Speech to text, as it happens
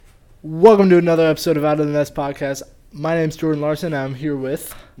Welcome to another episode of Out of the Nest podcast. My name's Jordan Larson. I'm here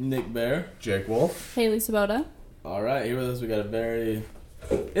with Nick Bear. Jake Wolf. Haley Sabota. All right, here with us we got a very...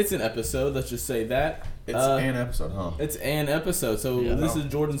 It's an episode, let's just say that. It's an episode, huh? It's an episode. So this is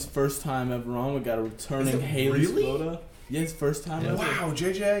Jordan's first time ever on. We got a returning Haley really? Sabota. Yeah, his first time ever. Wow,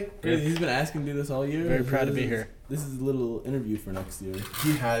 JJ. Crazy. He's been asking to do this all year. Very proud to be here. This is a little interview for next year.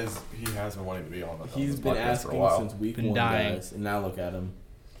 He has been wanting to be on He's this been podcast asking for a while. since week Been one, dying. guys. And now look at him.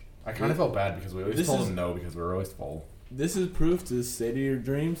 I kind of felt bad because we always This told is- him no because we were always full. This is proof to stay to your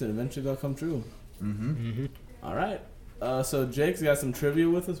dreams and eventually they'll come true. Mm-hmm. All right. So Jake's got some trivia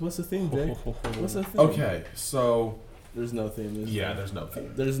with us. What's the theme, Jake? What's the theme? Okay, so There's no theme. is there? there's no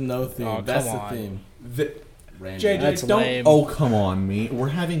theme. There's no theme. Oh, That's come the on. theme. Randy. JJ, That's don't. lame. Oh, come on, me. We're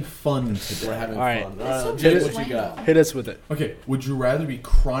having fun today. We're having All right. fun. That's so Jake, random. what you got? Hit us with it. Okay, would you rather be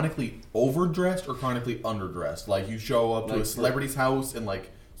chronically overdressed or chronically underdressed? Like you show up to Like a celebrity's house in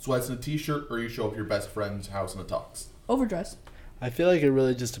like sweats and a t-shirt, or you show up to your best friend's house in a tux? Overdress. I feel like it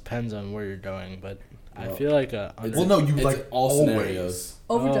really just depends on where you're going, but I Well, feel like Well, no, you It's like all always. scenarios.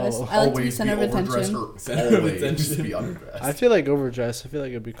 Overdress. Oh. I like to be Always center of overdressed attention. or Center of always attention. be underdressed. I feel like overdressed. I feel like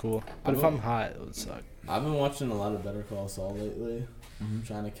it'd be cool, but if I'm- I'm hot, it would suck. I've been watching a lot of Better Call Saul lately. Mhm.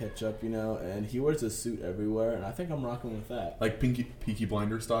 Trying to catch up, and he wears a suit everywhere, and I think I'm rocking with that. Like Peaky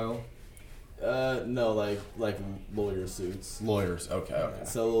Blinder style? No, like lawyer suits. Lawyers, okay.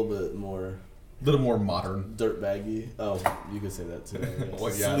 So a little bit more little more modern. dirtbaggy. Oh, you could say that too. I guess.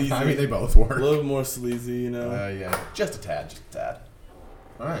 Well, yeah, Sleazy. I mean, they both work. A little more sleazy, Yeah, just a tad.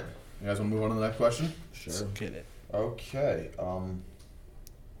 Alright, you guys want to move on to the next question? Sure. Just get it. Okay,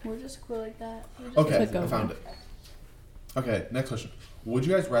 We're just cool like that. okay, Took I over. found it. Okay, next question. Would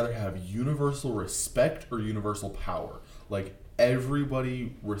you guys rather have universal respect or universal power? Like,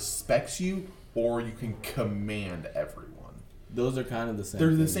 everybody respects you, or you can command everyone? Those are kind of the same.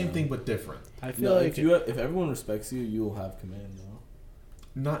 They're the thing, same though. thing, but different. I feel No, like if everyone respects you, you'll have command, though.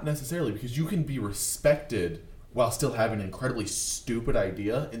 Not necessarily, because you can be respected while still having an incredibly stupid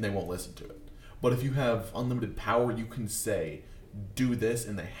idea, and they won't listen to it. But if you have unlimited power, you can say, do this,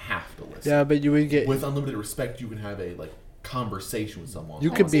 and they have to listen. yeah, but you would get With unlimited respect, you can have a conversation with someone.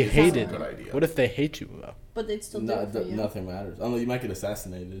 you I could would be say hated. power. Good idea. What if they hate you though? But they'd still do it for you. Nothing matters. I don't know, you might get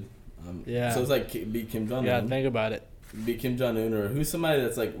assassinated. Yeah. So it's like be Kim Jong Un. Yeah, think about it. Be Kim Jong Un, or who's somebody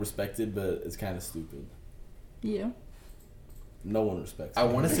that's like respected but it's kind of stupid. You. No one respects. I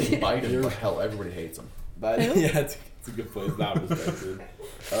him. want to say Biden, but hell, everybody hates him. But Who? yeah, it's a good point. It's not respected.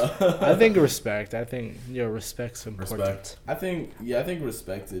 I think respect. I think respect's important. Respect. I think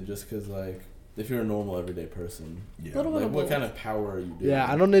respected just because like if you're a normal everyday person, Yeah. Little bit like of what both. kind of power are you doing?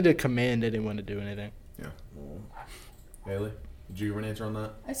 Yeah, I don't need to command anyone to do anything. Haley, did you have an answer on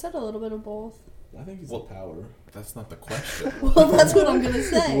that? I said a little bit of both. I think it's Well- the power. That's not the question. Well, that's what I'm gonna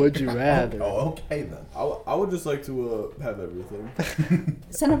say. Would you rather? Oh, okay then. I would just like to have everything.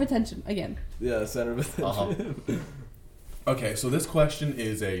 Center of attention again. Yeah, center of attention. Okay, so this question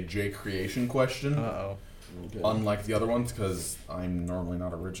is a J creation question. Uh-oh. Okay. Unlike the other ones, because I'm normally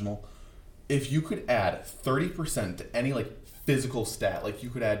not original. If you could add 30% to any physical stat, like you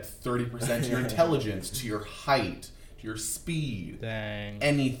could add 30% to your intelligence, to your height, to your speed, Dang.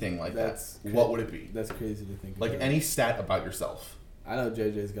 anything like That's that, what would it be? That's crazy to think. Like about. any stat about yourself. I know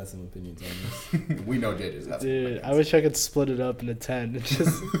JJ's got some opinions on this. We know JJ's got some Dude, opinions. I wish I could split it up into 10.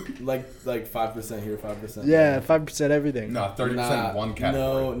 Just like 5% here, 5%. yeah, there. 5% everything. No, 30% one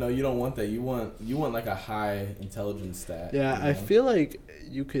category. No, you don't want that. You want like a high intelligence stat. Yeah, you I know? feel like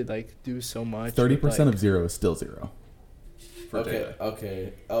you could do so much. 30% with, of 0 is still 0. For Okay, JJ.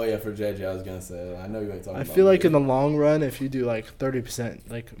 okay. Oh yeah, for JJ, I was gonna say. I know you ain't talking I about. feel like me. in the long run, if you do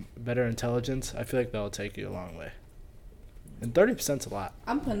 30% better intelligence, I feel like that'll take you a long way. And 30%'s a lot.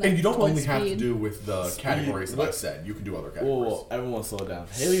 I'm putting that And you don't towards only have to speed. do with the Speed. categories that I What? said. You can do other Whoa, categories. whoa, everyone slow down.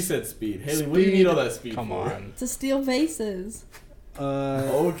 Haley said speed. Haley, what do you need all that speed Come for? on. To steal vases.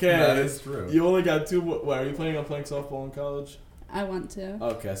 Okay. That is true. You only got 2 more. Why, are you planning on playing softball in college? I want to.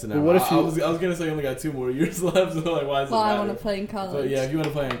 Okay, so But now what if I you- was gonna say you only got 2 more years left. So why is Well, it I matter? want to play in college. But yeah, if you want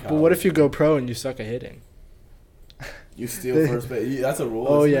to play in college. But what if you go pro and you suck at hitting? You steal first base? That's a rule.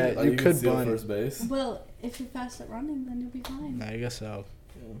 Oh, isn't yeah, it? Like, you can could steal bunt. first base. Well, if you're fast at running, then you'll be fine. I guess so.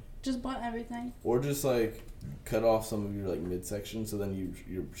 Yeah. Just bunt everything. Or just cut off some of your midsection, so then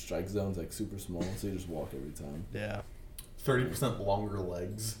your strike zone's super small, so you just walk every time. Yeah. 30% longer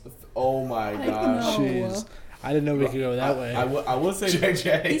legs. Oh my I gosh! know. Jeez. I didn't know we could go that way. I would say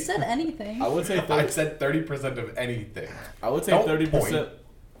JJ. He said anything. I would say I 30, said 30% of anything. I would say Don't 30%.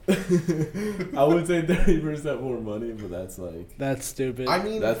 I would say 30% more money, but that's That's stupid. I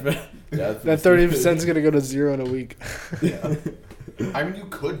mean, that's that 30% is gonna go to 0 in a week. yeah. I mean, you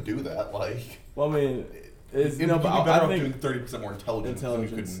could do that. Like, Well, I mean, it's you'd no, be but better I off think doing 30% more intelligence than you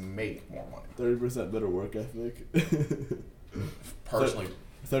could Intelligence. make more money. 30% better work ethic. Personally,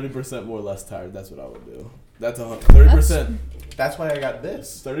 30% more less tired. That's what I would do. That's 30%. that's why I got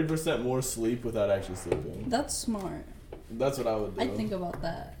this. 30% more sleep without actually sleeping. That's smart. That's what I would do. I'd think about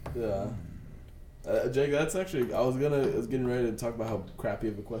that. Yeah. Jake, that's actually. I was getting ready to talk about how crappy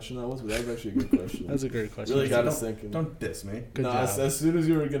of a question that was, but that was actually a good question. That's a great question. Really got don't, us thinking. Don't diss me. Good No, job. as soon as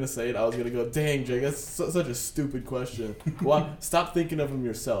you were gonna say it, I was gonna go, "Dang, Jake, that's such a stupid question." Well, stop thinking of them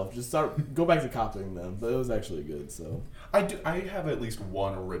yourself. Just go back to copying them. But it was actually good. So I have at least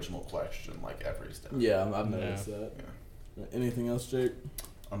one original question, like every step. yeah, I've noticed that. Yeah. Anything else, Jake?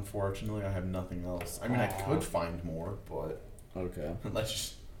 Unfortunately, I have nothing else. I mean, I could find more, but Okay.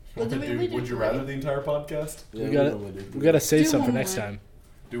 let's. Well, did we only do Would you three? rather the entire podcast? Yeah, We gotta- normally do We gotta save Do some for one next more. time.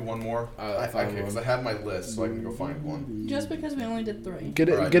 Do one more? I found because one. I have my list, so I can go find one. Just because we only did 3. Get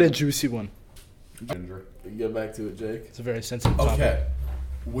Alright. a juicy one. Ginger. Get back to it, Jake. It's a very sensitive topic. Okay.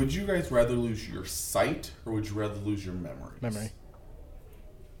 Would you guys rather lose your sight or would you rather lose your memories? Memory.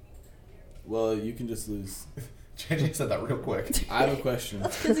 Well, you can just lose. JJ said that real quick. I have a question.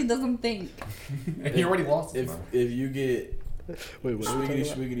 That's because he doesn't think. And he already lost his If memory. if you get Wait, what?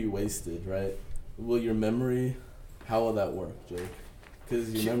 schwiggity wasted, right? Will your memory? How will that work, Jake?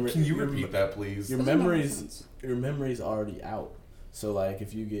 Because your memory. Can you your repeat that, please? Your Doesn't make memories. sense. Your memory's already out. So like,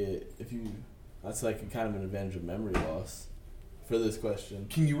 if you, that's like a kind of an advantage of memory loss. For this question,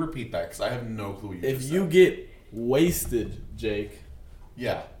 Can you repeat that? Because I have no clue what you if just you said. get wasted, Jake,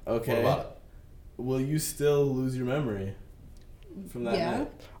 Yeah. okay, What about it? will you still lose your memory from that Yeah.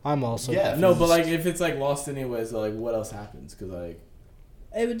 night? I'm also. Yeah. No, but confused. like if it's like lost anyway, so like what else happens? Because like,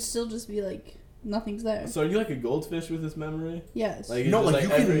 It would still just be like nothing's there. so are you like a goldfish with this memory? Yes. Like, No, it's like just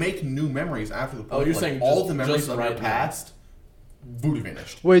you can every- make new memories after the point. Oh, you're like, saying all just- the memories just of right your now. past, booty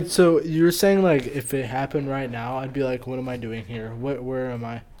vanished. Wait, so you're saying like if it happened right now, I'd be like, what am I doing here? Where am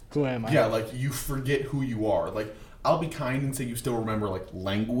I? Who am I? Yeah, like you forget who you are. Like I'll be kind and say you still remember like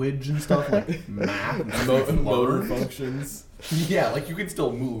language and stuff, like math, and motor functions. Yeah, like you can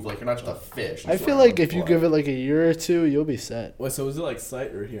still move. Like you're not just a fish. I feel like if you give it like a year or two, you'll be set. Wait, so was it like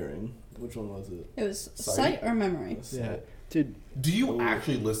sight or hearing? Which one was it? It was Sight? sight or memory. Yeah, dude. Do you Ooh.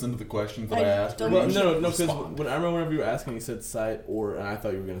 actually listen to the questions that I I asked? don't or Well, you no, just because respond? when I remember whenever you were asking, you said sight or, and I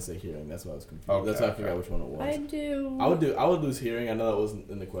thought you were gonna say hearing. That's why I was confused. That's why I Okay, forgot which one it was. I do. I would lose hearing. I know that wasn't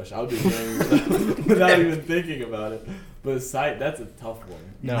in the question. I would do hearing without even thinking about it. But sight, that's a tough one.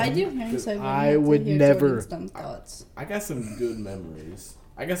 No. I do hearing so I would never- Dumb thoughts. I got some good memories.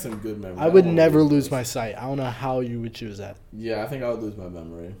 I I would never lose my sight. I don't know how you would choose that. Yeah, I think I would lose my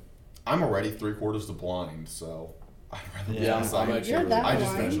memory. I'm already 3/4 to blind, so I'd rather lose Yeah, my I'm sight. actually You're really that I good.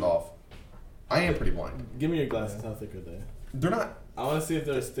 just finished it off. I am pretty blind. Give me your glasses. How thick are they? They're not. I want to see if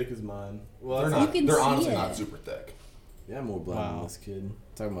they're as thick as mine. Well, They're that's not. You can They're see honestly it. not super thick. Yeah, I'm more blind than Wow. this kid.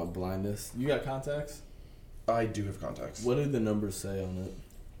 Talking about blindness. You got contacts? I do have contacts. What did the numbers say on it?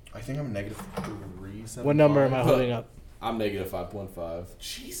 I think I'm negative 3.75. What number am I holding up? I'm negative 5.5.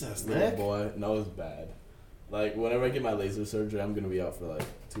 Jesus, Little Nick. boy. No, it's bad. Like, whenever I get my laser surgery, I'm going to be out for like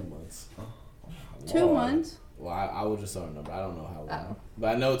 2 months. 2 Lord. months. Well, I will just saw a number. I don't know how long. Oh.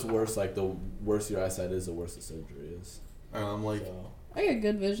 But I know it's worse. Like, the worse your eyesight is, the worse the surgery is. And I'm like, So, I got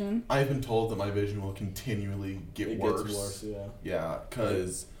good vision. I've been told that my vision will continually get it worse. gets worse, yeah. Yeah,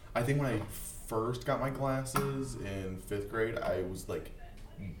 because I think when I first got my glasses in 5th grade, I was like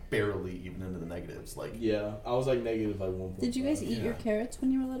barely even into the negatives. Like, Yeah, I was like negative like 1.5. Did you guys eat your carrots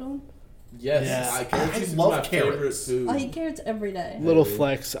when you were little? Yes, Yes. carrots I used to be love my favorite carrots. food. I eat carrots every day. Little dude.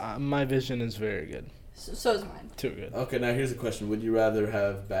 flex. My vision is very good. So is mine. Too good. Okay, now here's a question: would you rather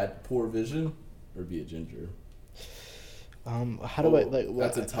have poor vision, or be a ginger? How do I Oh, like?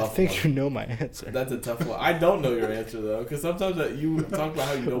 that's a I tough think one. you know my answer. That's a tough one. I don't know your answer though, because sometimes you talk about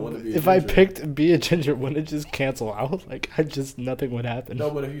how you don't want to be. If I picked be a ginger, wouldn't it just cancel out? Like nothing would happen. no,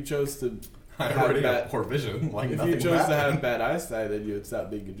 but if you chose to, I have already bad- have poor vision. Like, if nothing you chose to happened. have bad eyesight, then you would stop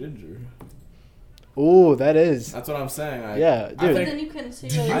being a ginger. Ooh, that is. That's what I'm saying. Yeah, I dude. But think- then you couldn't see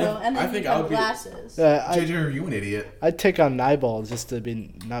Do really you- well, and I then think you I have would be- glasses. JJ, are you an idiot? I'd take on eyeballs just to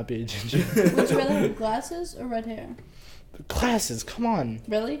not be a ginger. Would you rather have glasses or red hair? Glasses, come on.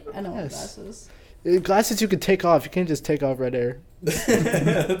 Really? I don't Yes. want glasses. Glasses you could take off. You can't just take off red hair. That's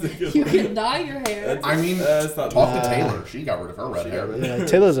a good You one. can dye your hair. I mean, That's not talk bad. to Taylor. She got rid of her red She hair. got rid Yeah,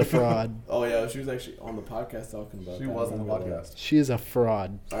 Taylor's a fraud. Oh yeah, she was actually on the podcast talking about. She that. was I on the remember that. podcast. She is a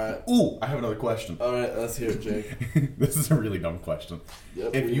fraud. All right, Ooh, I have another question. all right. Let's hear it, Jake. This is a really dumb question.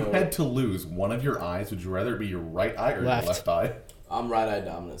 Yep, If we you know had it. to lose one of your eyes, would you rather it be your right eye or Left. your left eye? I'm right eye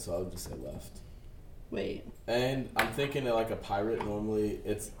dominant, so I would just say left. Wait. And I'm thinking that like a pirate, normally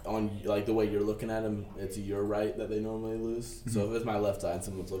it's on like the way you're looking at him, it's your right that they normally lose. So if it's my left eye and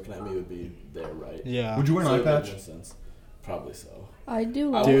someone's looking at me, it would be their right. Yeah. Would you wear an So eye it would make patch? more sense. Probably so. I do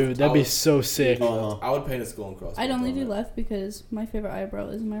I left. Dude, that'd I be would- so sick. Uh-huh. I would paint a skull and crossbones. I'd only on do it. left because my favorite eyebrow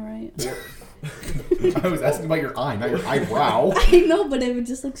is my right. I was asking about your eye, not your eyebrow. I know, but it would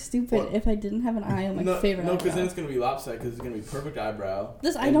just look stupid What? if I didn't have an eye on my favorite No, because eyebrow. then it's gonna be lopsided. Because it's gonna be perfect eyebrow.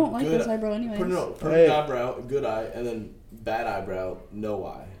 I and don't like good- this eyebrow anyways. Perfect Hey. eyebrow, good eye, and then bad eyebrow, no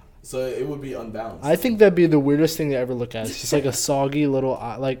eye. So it would be unbalanced. I think that'd be the weirdest thing to ever look at. It's just like a soggy little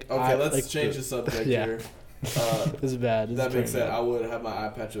eye, like. Okay, eye, let's like change the subject yeah. here. It's bad. It's That being pretty said, bad. I would have my eye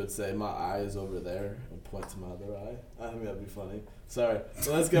patch. Would say my eye is over there and point to my other eye. I think that'd be funny. Sorry.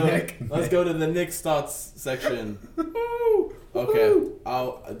 So let's go. Let's go to the Nick's thoughts section. Okay.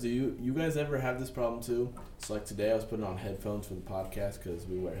 Do you guys ever have this problem too? So like today, I was putting on headphones for the podcast because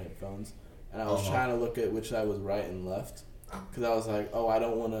we wear headphones, and I was trying to look at which side was right and left because I was like, oh, I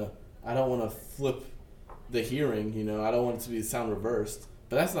don't want to flip the hearing. You know, I don't want it to be sound reversed.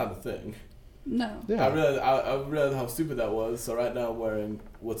 But that's not a thing. No. Yeah. I realized how stupid that was. So right now I'm wearing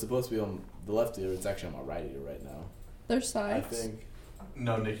what's supposed to be on the left ear. It's actually on my right ear right now. There's I sides. think.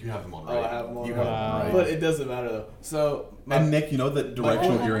 No, Nick, you have them on Oh, I have them on You right. have them right. But it doesn't matter though. So And Nick, you know that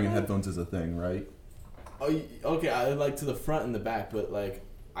directional Oh. hearing in headphones is a thing, right? okay, I like to the front and the back, but like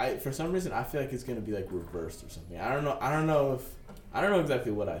for some reason I feel like it's gonna be like reversed or something. I don't know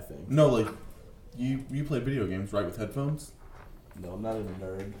exactly what I think. No, like you play video games, right, with headphones? No, I'm not a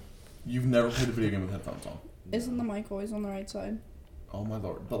nerd. You've never played a video game with headphones on. Isn't the mic always on the right side? Oh my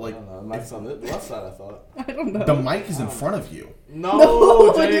lord! But I like, don't know. Mike's on the left side. I thought. I don't know. the mic is in front of you.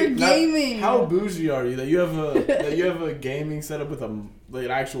 No, when Jake, you're gaming. How bougie are you that you have a gaming setup with an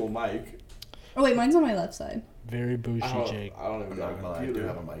actual mic? Oh wait, mine's on my left side. Very bougie, Jake. I don't even I'm got not a gonna lie, I do computer.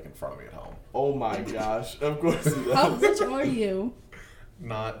 have a mic in front of me at home. Oh my gosh! Of course he How does. rich are you?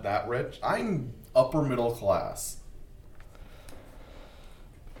 Not that rich. I'm upper middle class.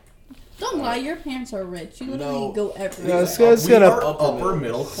 Don't lie, your parents are rich. You literally No. go No, everywhere. this guy's We got are a. upper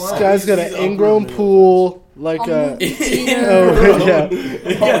middle This class. guy's got He's an upper in-grown middle pool, like On a. the theater. Oh, yeah.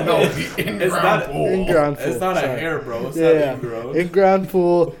 Oh no, the It's in-ground not- pool. In-ground pool. It's not a sorry. hair, bro. It's Yeah, not ingrown. in-ground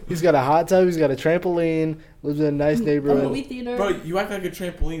pool. He's got a hot tub. He's got a trampoline. Lives in a nice A neighborhood. movie theater. Bro, you act like a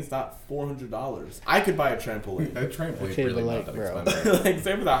trampoline's not $400. I could buy a trampoline. A trampoline's Okay, really but not like, that bro. expensive. Like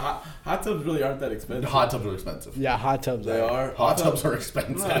same with the hot tubs really aren't that expensive. Hot tubs are expensive. Yeah, hot tubs. They are. Hot tubs are Like,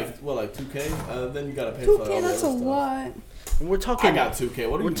 expensive. what, like 2K? Then you gotta pay for all 2K, the that's a other stuff. lot. And we're talking. I got 2K.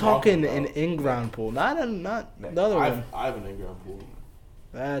 What are We're you talking talking an about? in-ground pool, not the other one. I have an in-ground pool.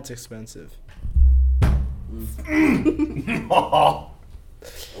 That's expensive.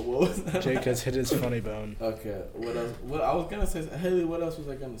 What was that? Jake has hit his funny bone. Okay. What else? What I was gonna say? Haley, what else was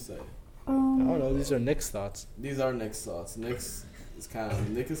I gonna say? I don't know. These are Nick's thoughts. These are Nick's thoughts. Nick is kind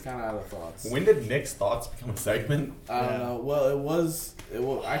of out of thoughts. When did Nick's thoughts become a segment? I don't Yeah. know. Well, it was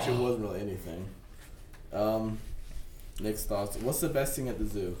actually it wasn't really anything. Nick's thoughts. What's the best thing at the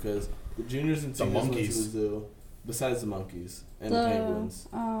zoo? Because the juniors and The seniors went to the monkeys. zoo, besides the monkeys and the penguins.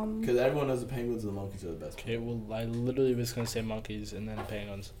 Because everyone knows the penguins and the monkeys are the best. Okay, well, I literally was gonna say monkeys and then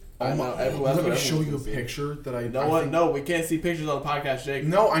penguins. I know. Everyone, Let me that's show what you a everyone's gonna say. picture that I. No I one, think- no, we can't see pictures on the podcast, Jake.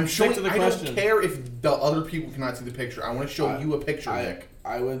 No, I'm Stick showing. to the I question. don't care if the other people cannot see the picture. I want to show you a picture, Nick.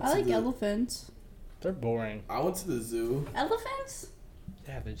 I went. I to like the, elephants. They're boring. I went to the zoo. Elephants?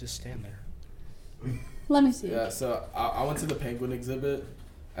 Yeah, they just stand there. Let me see. Yeah, so I went to the penguin exhibit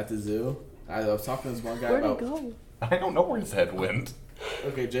at the zoo. I was talking to this one guy Where'd it about. go? I don't know where his head went.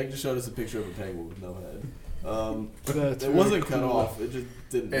 Okay, Jake just showed us a picture of a penguin with no head. That's It wasn't really cut cool. off. It just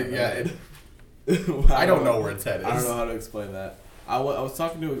didn't. Have a Yeah, head. I don't know where its head is. I don't know how to explain that. I was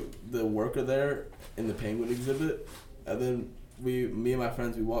talking to the worker there in the penguin exhibit, and then me and my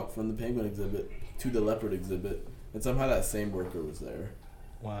friends, we walked from the penguin exhibit to the leopard exhibit, and somehow that same worker was there.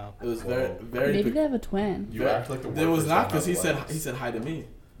 Wow. It was Whoa. very. Maybe they have a twin. You act like the There was workers not don't because have he legs. said hi to me.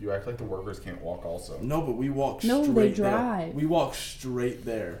 You act like the workers can't walk. Also, No, but we walked No, straight they there. drive. We walked straight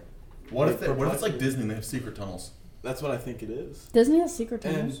there. what Like, if it's like perplexing. Disney? They have secret tunnels. That's what I think it is. Disney has secret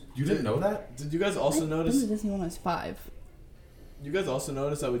And tunnels. You didn't know that? Did you guys also I've notice? been to Disney when I was 5. You guys also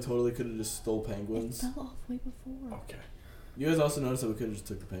noticed that we totally could have just stole It penguins. fell off way before. Okay. You guys also noticed that we could have just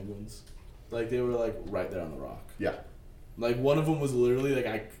took the penguins. Like they were like right there on the rock. Yeah. Like one of them was literally like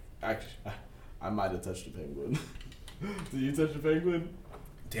I might have touched a penguin. Did you touch a penguin?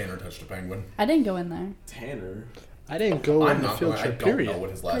 Tanner touched a penguin. I didn't go in there. Tanner. I didn't go on I'm the not field going. I trip. don't Period. know what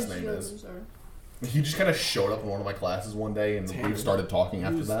his last 'Cause name you're a is. loser. He just kind of showed up in one of my classes one day, and we Tanner. started talking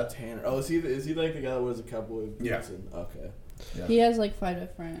after Who's that. Tanner. Oh, is he like the guy that wears a cowboy boots? Yeah. Okay. Yeah. He has like 5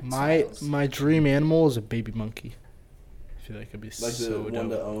 different. My styles. my dream animal is a baby monkey. I feel like it'd be Like so the one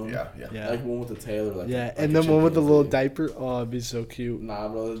to dope. own. Yeah. Yeah, Like one with the tail. Or like yeah, like and a then one with the little chimpanzee. diaper. Oh, it'd be so cute. Nah,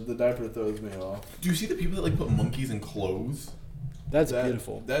 bro, the diaper throws me off. Do you see the people that like put monkeys in clothes? That's That-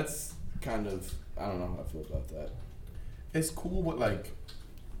 beautiful. That's kind of, I don't know how I feel about that. It's cool, but like,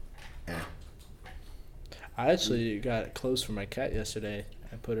 I actually got clothes for my cat yesterday.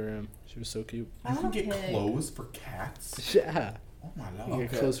 I put her in. She was so cute. I you can want a get pig. clothes for cats. Yeah, Oh my you lord. can get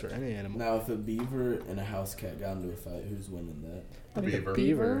Okay. clothes for any animal. Now, if a beaver and a house cat got into a fight, who's winning that? The beaver.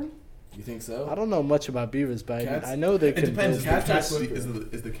 Beaver. You think so? I don't know much about beavers, but Cats- I know they It could. depends. Is build- the, Cats cat, are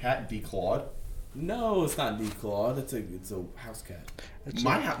quicker. is the cat declawed? No, it's not declawed. It's a house cat. Actually,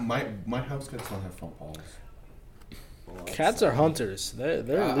 My house cats don't have front paws. Well, cats are hunters.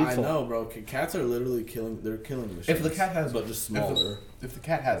 They're I lethal. know, bro. Cats are literally killing. They're killing machines. If the cat has, but just if the- smaller. If the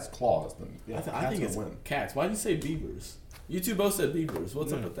cat has claws, then I, cats I think it's gonna win. cats. Why'd you say beavers? You two both said beavers.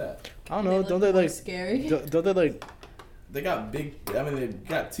 What's up Yeah. with that? I don't know. look Don't they more like? scary? Don't they like? They got big. I mean, they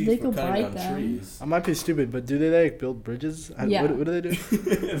got teeth They for could cutting bite down them. trees. I might be stupid, but do they like build bridges? Yeah. What do they do?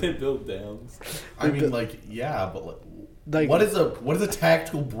 They build dams. I mean, like, yeah, but Like what is a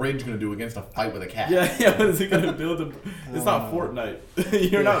tactical bridge gonna do against a fight with a cat? Yeah, yeah. What is it gonna build? It's not Oh.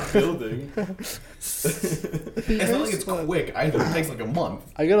 Fortnite. You're not building. It's not like it's quick either. It takes like a month.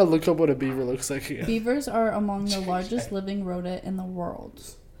 I gotta look up what a beaver looks like again. Beavers are among the largest living rodent in the world.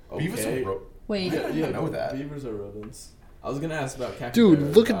 Beavers Okay. are Wait, Yeah, you know that. Beavers are rodents. I was gonna ask about capybaras.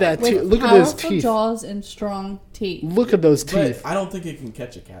 Dude, look at that but- too. with Look at those powerful teeth. jaws and strong teeth. Look at those But teeth. I don't think it can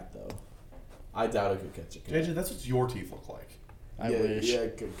catch a cat though. I doubt it could catch a cat. JJ, that's what your teeth look like. I yeah, wish. Yeah,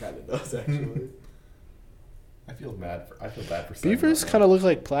 it kind of does actually. I feel bad for saying Beavers that kind of look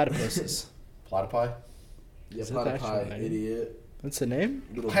like platypuses. now. Platypi? Yeah, Is that the actual platypi, name? idiot. That's the name?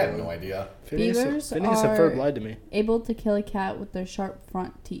 Little I have boy. no idea. Beavers Phineas and are- Ferb lied to me. Able to kill a cat with their sharp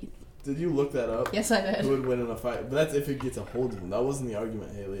front teeth. Did you look that up? Yes, I Who did. would win in a fight? But that's if it gets a hold of them. That wasn't the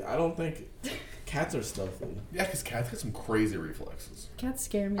argument, Haley. I don't think cats are stealthy. Yeah, because cats got some crazy reflexes. Cats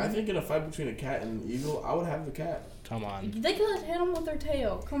scare me. I think in a fight between a cat and an eagle, I would have the cat. Come on. They could hit them with their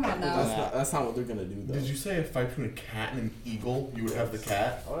tail. Come on now. That's not what they're gonna do though. Did you say a fight between a cat and an eagle, you would have the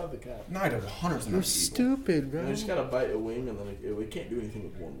cat? I would have the cat. No, I'd have 100% have the You're eagle. stupid, You bro. just gotta bite a wing and then it can't do anything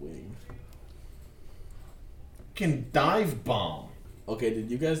with one wing. Can dive bomb. Okay, did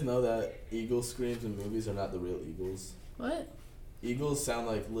you guys know that eagle screams in movies are not the real eagles? What? Eagles sound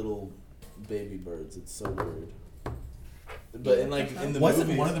like little baby birds. It's so weird. But in the Wasn't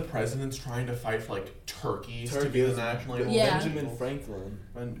movies, one of the presidents trying to fight for like turkeys to be the national animal? Yeah. Benjamin Franklin.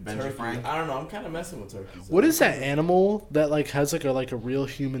 Benji Turkey. Frank. I don't know. I'm kind of messing with turkeys. What is that animal that like has like a real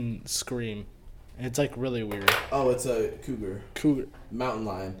human scream? And it's like really weird. Oh, it's a cougar, Cougar. mountain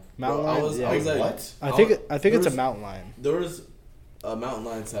lion. Mountain Bro, lion? I was Yeah. like, What? I think there it's a was- mountain lion. There was a mountain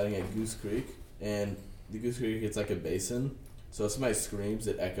lion sighting at Goose Creek, and the Goose Creek it's like a basin. So if somebody screams,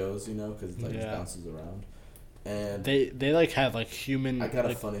 it echoes, because it like just Yeah. bounces around. And They like have like human. I got a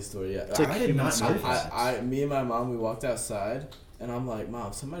like, funny story. Yeah, It's like I did human not know screams. that. me and my mom, we walked outside, and I'm like,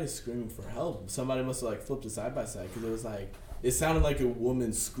 Mom, somebody's screaming for help. Somebody must have like flipped it side by side because it was like it sounded like a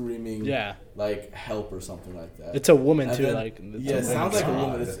woman screaming, Yeah, like help or something like that. it's a woman And too. then- Like it's Yeah, a it sounds like a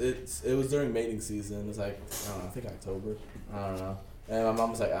God. woman. It was during mating season. It was like I don't know, I think October. I don't know. And my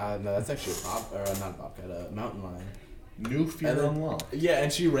mom was like, no, that's actually not a bobcat, a mountain lion. New fear And then- unlocked. Yeah,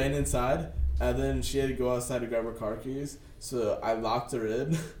 and she ran inside, and then she had to go outside to grab her car keys. So I locked her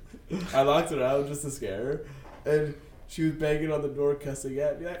in. I locked her out just to scare her, and she was banging on the door, cussing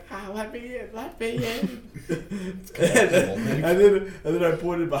at me like, let me in, let me in. and then I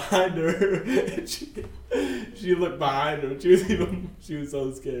pointed behind her, and she looked behind her. She was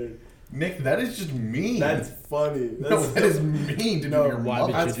so scared. Nick, that is just mean. That's funny. no, that is mean to No, do your why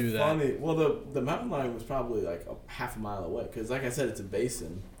mother. would you That's do that? funny. Well, the mountain lion was probably like a half a mile away, because like I said, it's a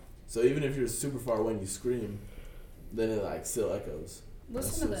basin. So even if you're super far away and you scream, then it like still echoes. Listen It's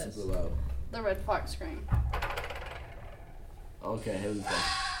to still this. super loud. The red fox scream. Okay, here we go.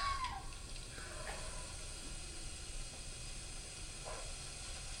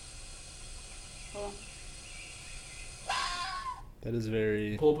 Hold on. That is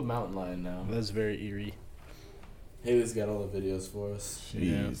very. Pull up a mountain lion now. That's very eerie. Haley's got all the videos for us.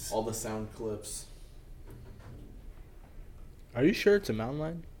 Jeez. All the sound clips. Are you sure it's a mountain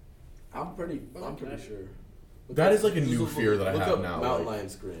lion? I'm pretty sure. Look That up- is like a new look- fear that I look have up now, Mountain like- lion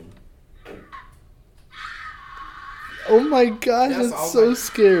scream. Oh my gosh, Yes, that's oh so my-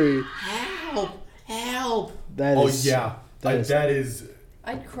 scary. Help! Help! That Oh is. yeah, that is- that is.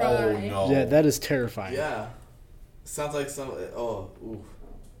 I'd cry. Oh no. Yeah, that is terrifying. Yeah. Sounds like some. Oh, ooh.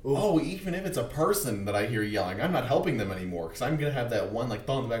 Oh, even if it's a person that I hear yelling, I'm not helping them anymore because I'm gonna have that one like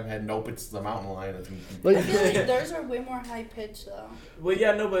thought in the back of my head. Nope, it's the mountain lion. Like- I feel like theirs are way more high pitched though. Well,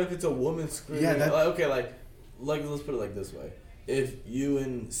 yeah, no, but if it's a woman screaming, Yeah, that- okay, like let's put it like this way: if you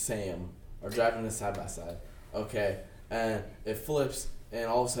and Sam are driving a side by side, okay, and it flips, and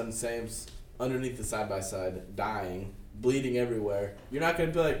all of a sudden Sam's underneath the side by side, dying, bleeding everywhere, you're not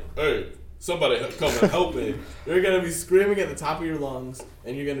gonna be like, "Hey, somebody come and help me." You're gonna be screaming at the top of your lungs,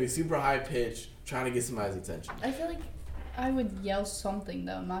 and you're gonna be super high pitched, trying to get somebody's attention. I feel like I would yell something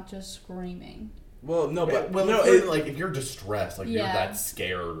though, not just screaming. Well, no, but well, no, if you're distressed, like you're Yeah. that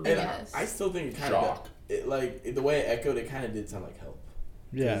scared, and Yes. I still think it kind Shock. of the way it echoed, it kind of did sound like help.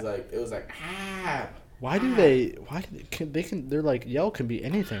 Yeah. It was like ah. Why do they? Why do they can? They're like yell can be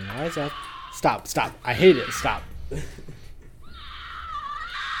anything. Why is that? Stop! I hate it. Stop.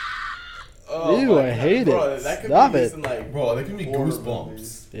 Oh Ew, my I God. hate Bro, it. that could Stop be it. used in, like, bro, they can be horror goosebumps.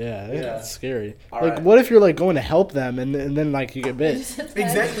 movies. Yeah, Yeah. that's scary. All Like, right. what if you're like going to help them and then like you get bit?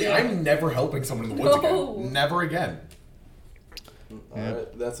 Exactly. I'm never helping someone in the woods No. again. Never again. Yeah.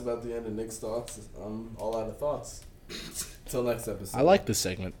 Alright, that's about the end of Nick's thoughts. I'm all out of thoughts. Till next episode. I like this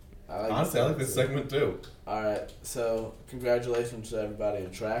segment. Honestly, I like this segment too. Alright, so congratulations to everybody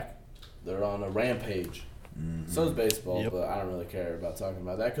in track. They're on a rampage. So is baseball, Yep. but I don't really care about talking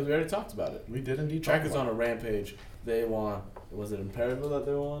about that because we already talked about it. We did indeed. Track talk is about on a rampage. They won. Was it in Perryville that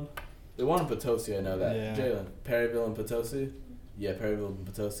they won? They won in Potosi, I know that. Yeah. Jalen, Perryville and Potosi? Yeah, Perryville and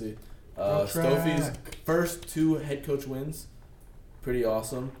Potosi. Go Stofie's Track. first 2 head coach wins. Pretty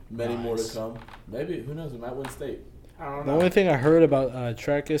awesome. Many more to Nice. come. Maybe, who knows, we might win state. I don't The know. only thing I heard about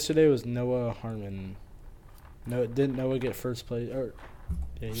track yesterday was Noah Harmon. No, didn't Noah get first place? Or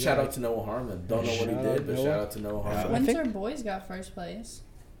yeah, he Shout got, out to Noah Harmon. Don't know what he Shout out did, but Noah. shout out to Noah I Harmon. think- Windsor boys got first place.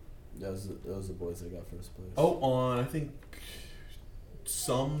 That was the boys that got first place. Oh, on I think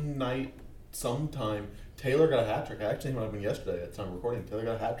sometime Taylor got a hat trick. Actually, it might have been yesterday at time recording. Taylor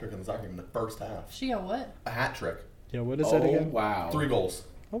got a hat trick in the soccer game in the first half. She got what? A hat trick. Yeah, what is that again? Wow. 3 goals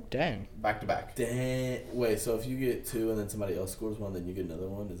Oh dang. back to back. Dang. Wait, so if you get 2 and then somebody else scores 1, then you get another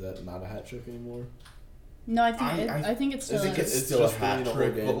one? Is that not a hat trick anymore? No, I think I it's I still. think it's It's still a just hat winning the whole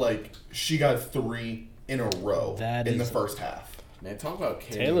trick, game. but like she got 3 in a row That in the is- first half. Man, talk about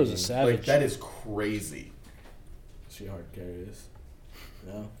carrying. Taylor's a savage. Like that is crazy. She hard carries.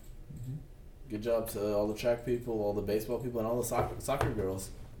 Yeah. Good job to all the track people, all the baseball people, and all the soccer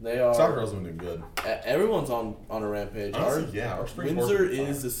girls. They are. Soccer girls have been doing good. Everyone's on a rampage. Honestly, yeah, our spring Windsor sports are is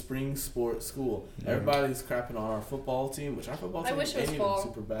fine. the spring sport school. Everybody's crapping on our football team, which our football I team wish it was ain't even fall.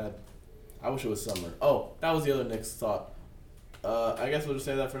 super bad. I wish it was summer. Oh, that was the other Nick's thought. I guess we'll just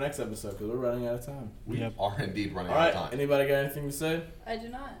say that for next episode because we're running out of time. We Yep. are indeed running All out right. of time. Anybody got anything to say? I do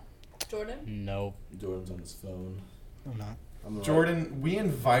not. Jordan? No, Jordan's on his phone. I'm not. I'm gonna- Jordan, we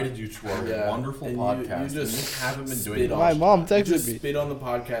invited you to our Yeah, wonderful and you podcast. just and you haven't been spit doing it. on- My mom You texted just me. spit on the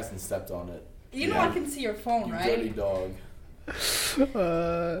podcast and stepped on it. You know Yeah. I can see your phone, You right? dirty dog.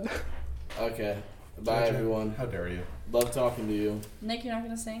 Uh, Okay. Bye, everyone. How dare you? Love talking to you. Nick, you're not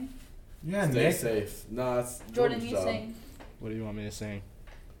gonna sing? Yeah, Stay Nick. safe. No, it's Jordan, Jordan's you job. sing. what do you want me to sing?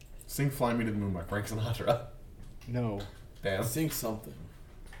 Sing "Fly Me to the Moon" by Frank Sinatra. No. Damn. Sing something.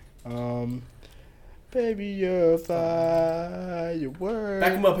 Baby, you're firework.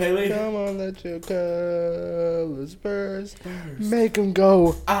 Back him up, Haley. Come on, let your colors burst. Make them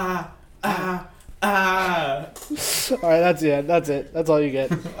go. Ah. All right, that's it. That's it. That's all you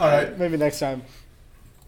get. All right. Maybe next time.